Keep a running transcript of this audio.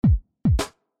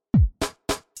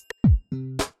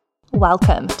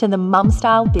welcome to the Mum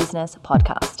Style Business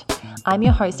Podcast. I'm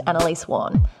your host, Annalise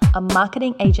Warren, a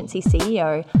marketing agency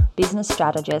CEO, business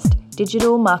strategist,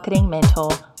 digital marketing mentor,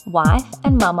 wife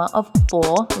and mama of 4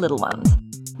 little ones.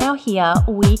 Now here,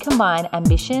 we combine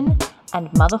ambition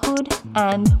and motherhood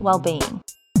and well-being.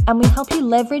 And we help you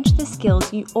leverage the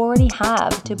skills you already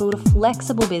have to build a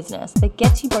flexible business that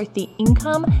gets you both the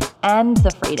income and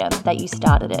the freedom that you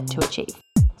started it to achieve.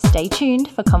 Stay tuned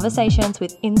for conversations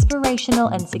with inspirational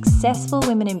and successful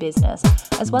women in business,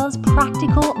 as well as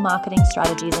practical marketing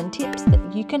strategies and tips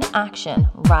that you can action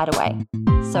right away.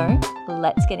 So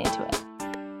let's get into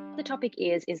it. The topic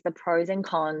is the pros and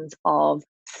cons of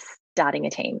starting a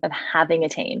team, of having a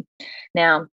team.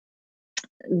 Now,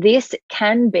 this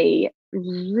can be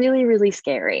really, really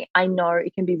scary. I know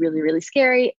it can be really, really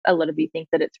scary. A lot of you think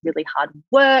that it's really hard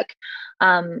work.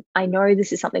 I know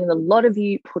this is something that a lot of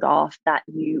you put off, that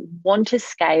you want to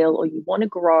scale or you want to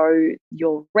grow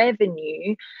your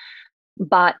revenue,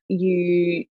 but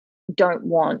you don't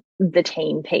want the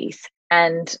team piece.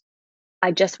 And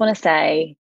I just want to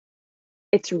say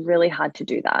it's really hard to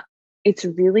do that. It's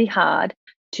really hard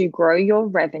to grow your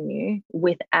revenue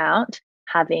without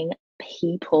having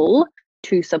people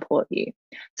to support you.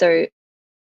 So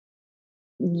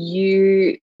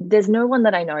there's no one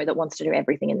that I know that wants to do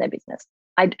everything in their business.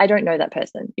 I don't know that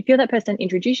person. If you're that person,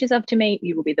 introduce yourself to me.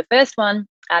 You will be the first one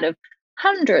out of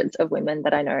hundreds of women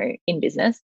that I know in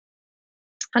business.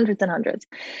 Hundreds and hundreds.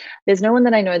 There's no one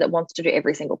that I know that wants to do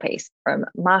every single piece, from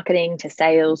marketing to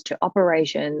sales to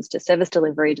operations to service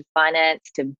delivery to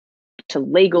finance to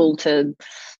legal to,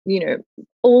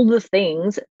 all the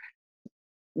things,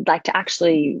 like to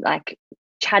actually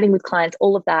chatting with clients,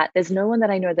 all of that. There's no one that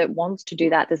I know that wants to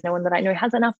do that. There's no one that I know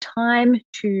has enough time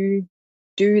to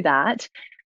do that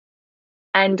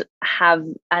and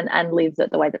live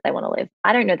the way that they want to live.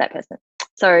 I don't know that person.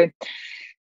 So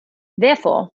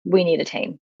therefore, we need a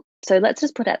team. So let's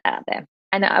just put it out there.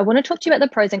 And I want to talk to you about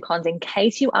the pros and cons in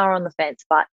case you are on the fence,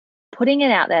 but putting it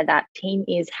out there that team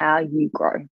is how you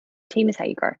grow. Team is how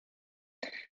you grow.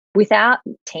 Without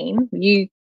team,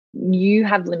 you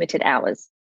have limited hours.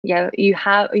 You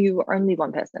are only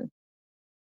one person.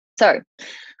 So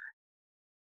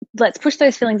let's push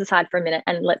those feelings aside for a minute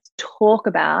and let's talk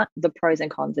about the pros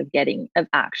and cons of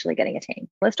actually getting a team.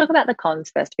 Let's talk about the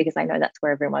cons first, because I know that's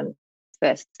where everyone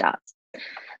first starts.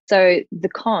 So the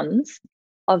cons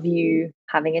of you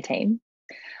having a team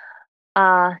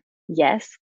are,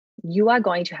 yes, you are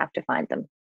going to have to find them.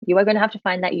 You are going to have to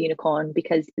find that unicorn,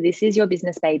 because this is your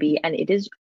business baby and it is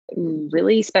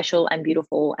really special and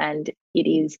beautiful and it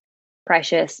is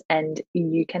precious, and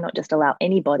you cannot just allow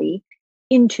anybody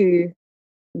into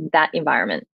that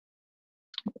environment.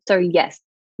 So yes,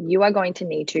 you are going to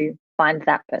need to find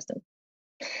that person.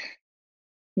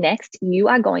 Next, you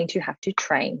are going to have to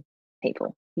train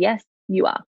people. Yes, you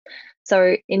are.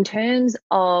 So in terms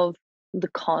of the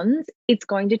cons, it's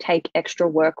going to take extra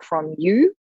work from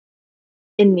you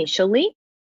initially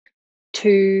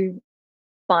to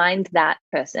find that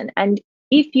person. And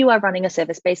if you are running a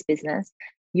service-based business,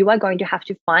 you are going to have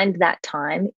to find that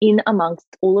time in amongst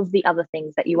all of the other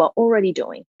things that you are already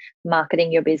doing,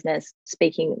 marketing your business,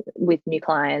 speaking with new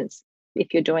clients,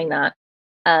 if you're doing that,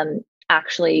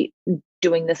 actually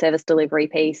doing the service delivery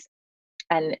piece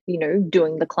and,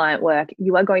 doing the client work.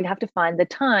 You are going to have to find the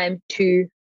time to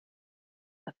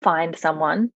find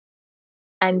someone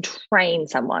and train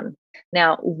someone.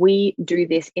 Now, we do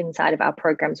this inside of our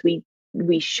programs.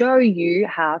 We show you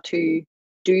how to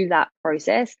do that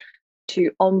process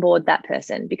to onboard that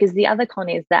person, because the other con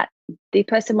is that the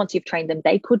person, once you've trained them,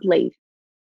 they could leave.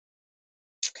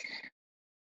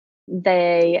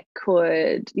 They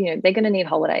could, they're going to need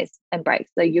holidays and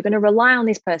breaks. So you're going to rely on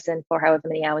this person for however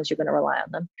many hours you're going to rely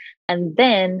on them. And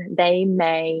then they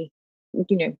may,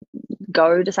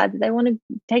 decide that they want to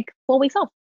take 4 weeks off,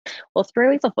 or 3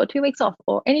 weeks off, or 2 weeks off,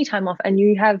 or any time off. And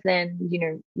you have then,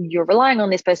 you're relying on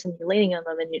this person, you're leaning on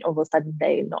them, and all of a sudden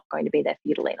they're not going to be there for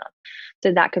you to lean on.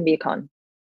 So that can be a con.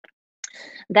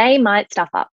 They might stuff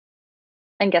up.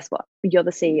 And guess what? You're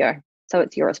the CEO. So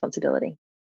it's your responsibility.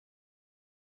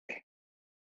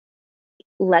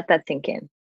 Let that sink in,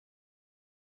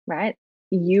 right?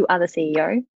 You are the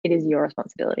CEO. It is your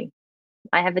responsibility.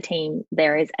 I have a team.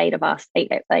 There is 8 of us,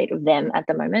 eight of them at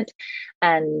the moment.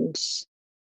 And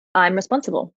I'm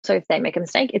responsible. So if they make a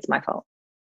mistake, it's my fault.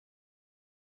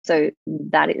 So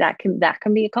that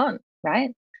can be a con,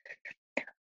 right?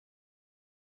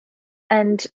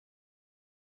 And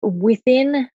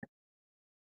within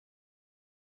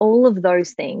all of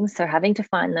those things, so having to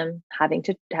find them, having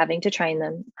to train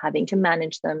them, having to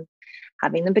manage them,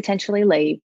 having them potentially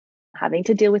leave, having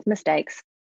to deal with mistakes,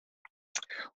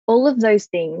 All of those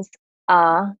things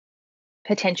are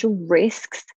potential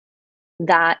risks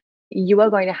that you are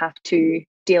going to have to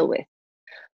deal with.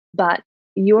 But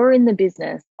you're in the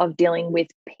business of dealing with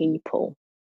people,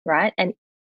 right? And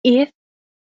if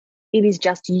it is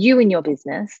just you in your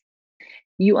business,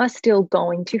 you are still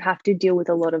going to have to deal with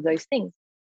a lot of those things.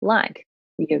 Like,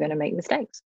 you're going to make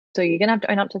mistakes. So you're going to have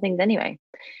to own up to things anyway.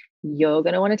 You're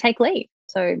going to want to take leave.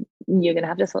 So you're going to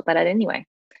have to sort that out anyway.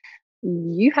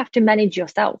 You have to manage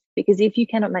yourself, because if you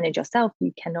cannot manage yourself,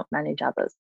 you cannot manage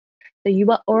others. So you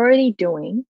are already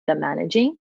doing the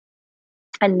managing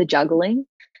and the juggling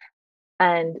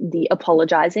and the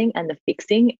apologizing and the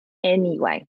fixing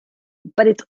anyway. But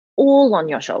it's all on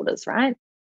your shoulders, right?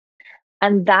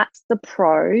 And that's the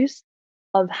pros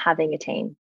of having a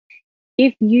team.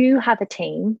 If you have a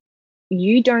team,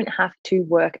 you don't have to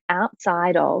work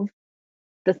outside of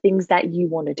the things that you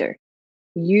want to do.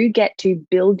 You get to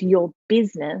build your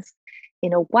business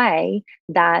in a way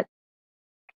that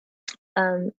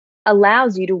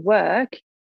allows you to work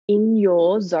in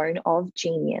your zone of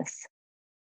genius.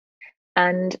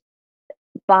 And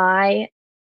by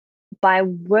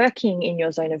working in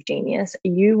your zone of genius,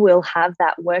 you will have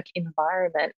that work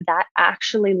environment that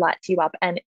actually lights you up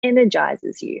and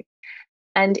energizes you.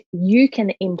 And you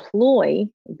can employ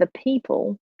the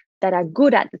people that are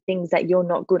good at the things that you're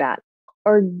not good at,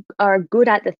 or are good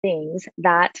at the things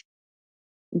that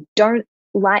don't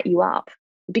light you up.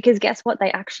 Because guess what?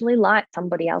 They actually light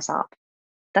somebody else up.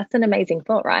 That's an amazing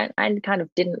thought, right? I kind of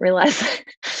didn't realize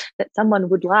that someone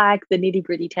would like the nitty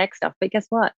gritty tech stuff. But guess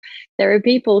what? There are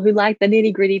people who like the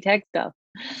nitty gritty tech stuff.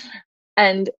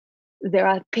 And there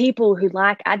are people who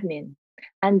like admin.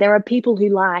 And there are people who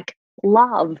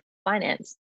love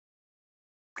finance.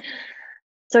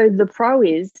 So the pro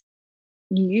is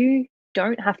you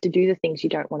don't have to do the things you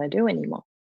don't want to do anymore.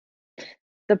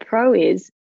 The pro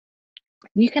is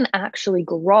you can actually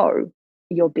grow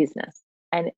your business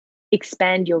and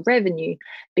expand your revenue,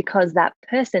 because that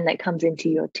person that comes into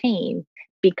your team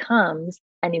becomes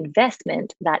an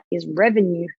investment that is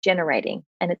revenue generating.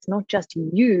 And it's not just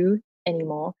you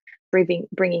anymore bringing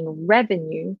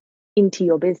revenue into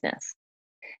your business.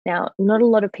 Now, not a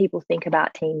lot of people think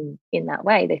about team in that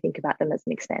way. They think about them as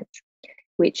an expense,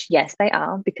 which yes, they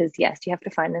are, because yes, you have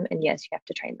to find them, and yes, you have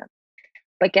to train them.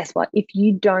 But guess what? If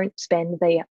you don't spend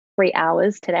the 3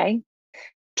 hours today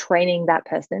training that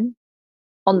person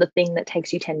on the thing that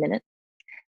takes you 10 minutes,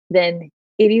 then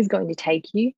it is going to take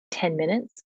you 10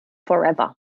 minutes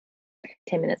forever.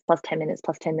 10 minutes plus 10 minutes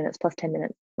plus 10 minutes plus 10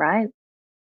 minutes, right?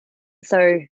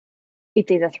 So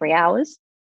it's either 3 hours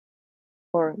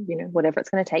or, whatever it's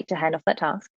going to take to hand off that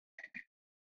task.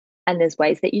 And there's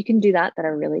ways that you can do that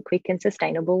are really quick and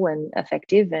sustainable and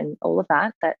effective, and all of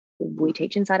that we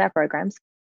teach inside our programs.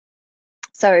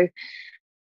 So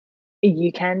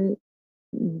you can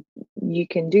do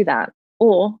that,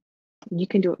 or you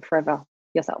can do it forever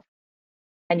yourself,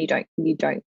 and you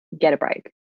don't get a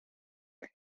break.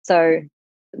 So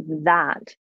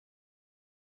that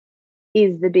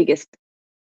is the biggest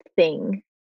thing,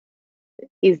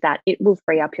 is that it will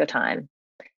free up your time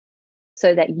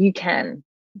so that you can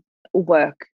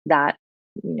work that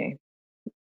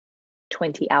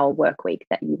 20-hour work week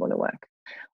that you want to work,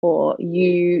 or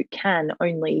you can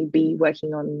only be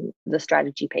working on the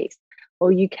strategy piece,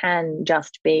 or you can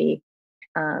just be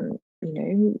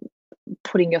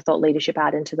putting your thought leadership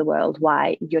out into the world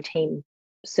while your team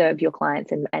serve your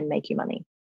clients and make you money.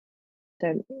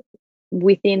 So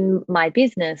within my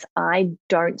business, I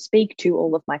don't speak to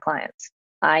all of my clients.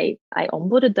 I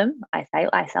onboarded them.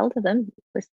 I sell to them.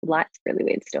 This light's really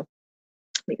weird still.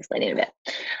 Let me just lean in a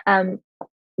bit.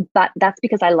 But that's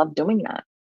because I love doing that.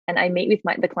 And I meet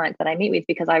with the clients that I meet with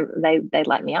because they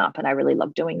light me up, and I really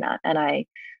love doing that. And I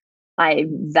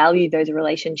value those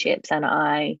relationships, and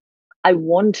I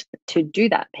want to do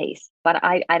that piece, but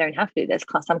I don't have to. There's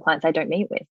some clients I don't meet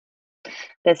with.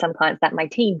 There's some clients that my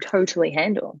team totally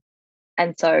handle.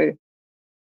 And so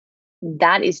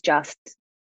that is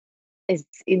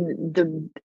in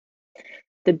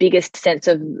the biggest sense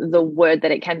of the word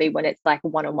that it can be, when it's like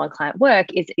one-on-one client work,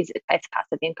 is it's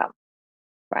passive income,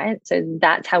 right? So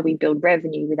that's how we build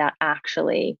revenue without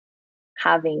actually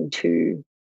having to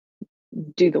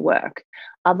do the work.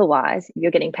 Otherwise,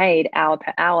 you're getting paid hour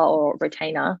per hour or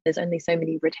retainer. There's only so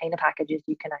many retainer packages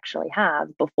you can actually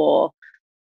have before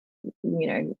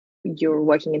you're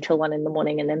working until 1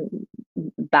 a.m. and then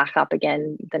back up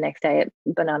again the next day at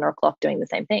banana o'clock doing the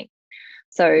same thing.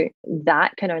 So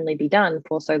that can only be done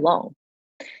for so long.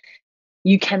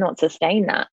 You cannot sustain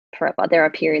that forever. There are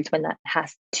periods when that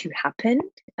has to happen.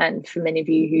 And for many of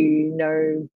you who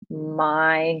know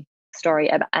my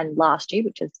story and last year,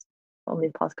 which is on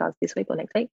this podcast this week or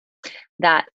next week,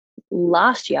 that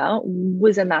last year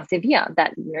was a massive year,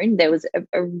 that, there was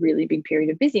a really big period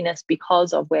of busyness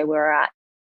because of where we're at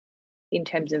in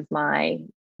terms of my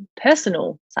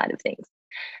personal side of things.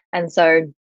 And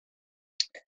so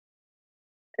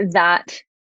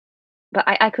but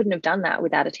I couldn't have done that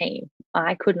without a team.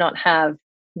 I could not have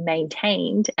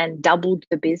maintained and doubled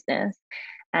the business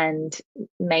and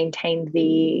maintained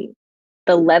the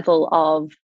level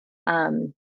of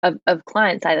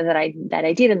clients that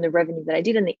I did, and the revenue that I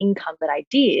did, and the income that I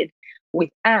did,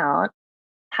 without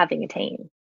having a team.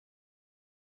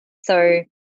 So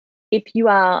if you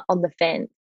are on the fence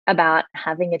about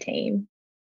having a team,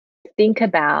 think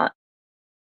about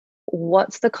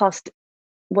what's the cost.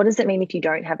 What does it mean if you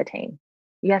don't have a team?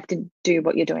 You have to do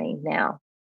what you're doing now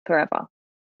forever.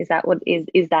 Is that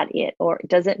that it? Or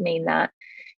does it mean that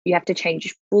you have to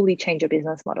fully change your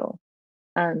business model?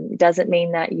 Does it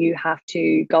mean that you have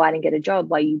to go out and get a job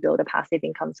while you build a passive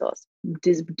income source?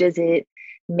 Does it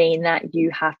mean that you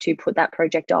have to put that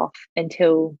project off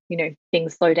until,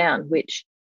 things slow down, which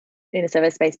in a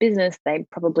service-based business, they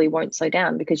probably won't slow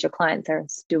down because your clients are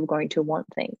still going to want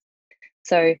things.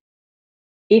 So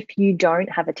if you don't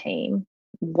have a team,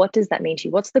 what does that mean to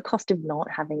you? What's the cost of not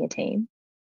having a team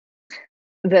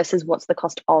versus what's the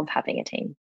cost of having a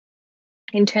team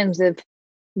in terms of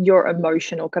your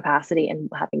emotional capacity and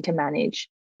having to manage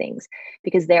things?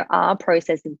 Because there are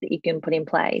processes that you can put in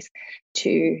place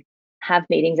to have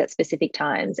meetings at specific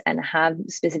times and have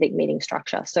specific meeting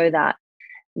structure, so that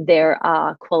there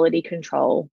are quality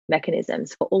control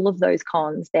mechanisms for all of those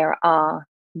cons. There are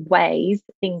things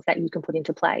that you can put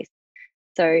into place.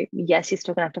 So yes, you're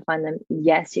still going to have to find them.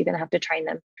 Yes, you're going to have to train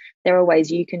them. There are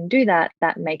ways you can do that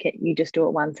make it, you just do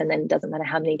it once, and then it doesn't matter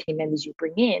how many team members you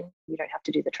bring in, you don't have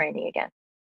to do the training again.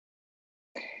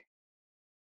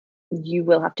 You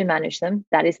will have to manage them.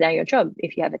 That is now your job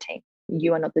if you have a team.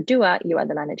 You are not the doer, you are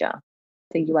the manager.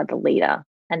 So you are the leader,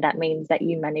 and that means that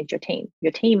you manage your team.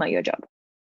 Your team are your job.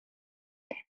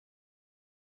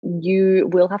 You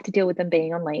will have to deal with them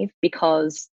being on leave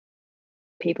because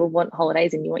people want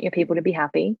holidays and you want your people to be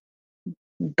happy,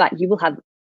 but you can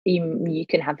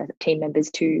have team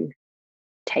members to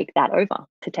take that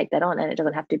on, and it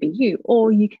doesn't have to be you,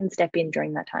 or you can step in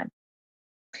during that time.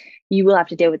 You will have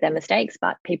to deal with their mistakes,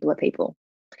 but people are people.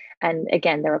 And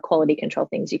again, there are quality control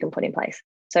things you can put in place.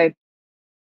 So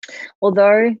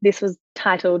although this was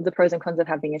titled The Pros and Cons of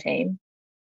Having a Team,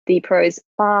 the pros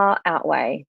far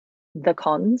outweigh the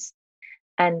cons,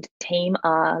 and team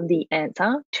are the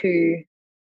answer to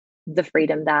the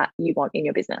freedom that you want in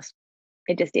your business.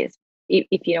 It just is.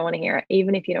 If you don't want to hear it,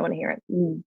 even if you don't want to hear it,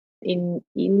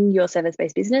 in your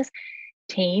service-based business,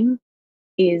 team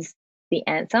is the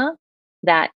answer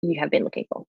that you have been looking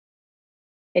for.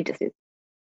 It just is.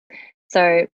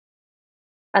 So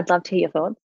I'd love to hear your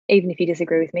thoughts, even if you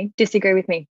disagree with me.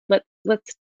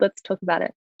 Let's talk about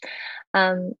it.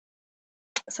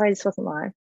 Sorry, this wasn't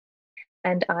live,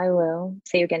 and I will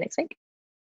see you again next week.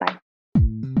 Bye.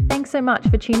 Thanks so much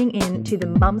for tuning in to the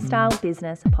Mum Style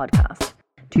Business Podcast.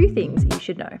 2 things you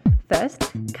should know.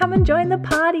 First, come and join the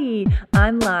party.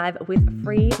 I'm live with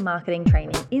free marketing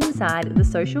training inside the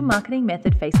Social Marketing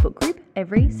Method Facebook group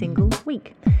every single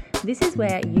week. This is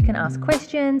where you can ask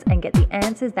questions and get the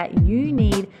answers that you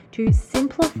need to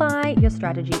simplify your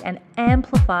strategy and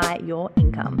amplify your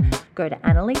income. Go to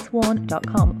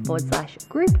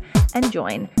annalisewarren.com/group and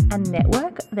join and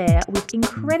network there with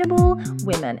incredible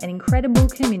women, an incredible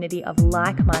community of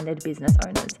like-minded business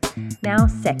owners. Now,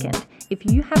 second, if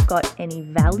you have got any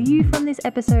value from this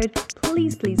episode,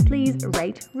 please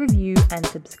rate, review, and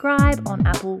subscribe on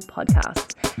Apple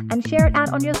Podcasts and share it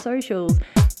out on your socials.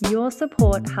 Your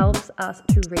support helps us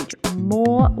to reach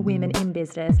more women in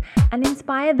business and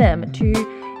inspire them to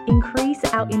increase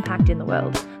our impact in the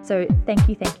world. So thank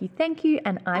you,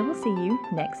 and I will see you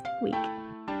next week.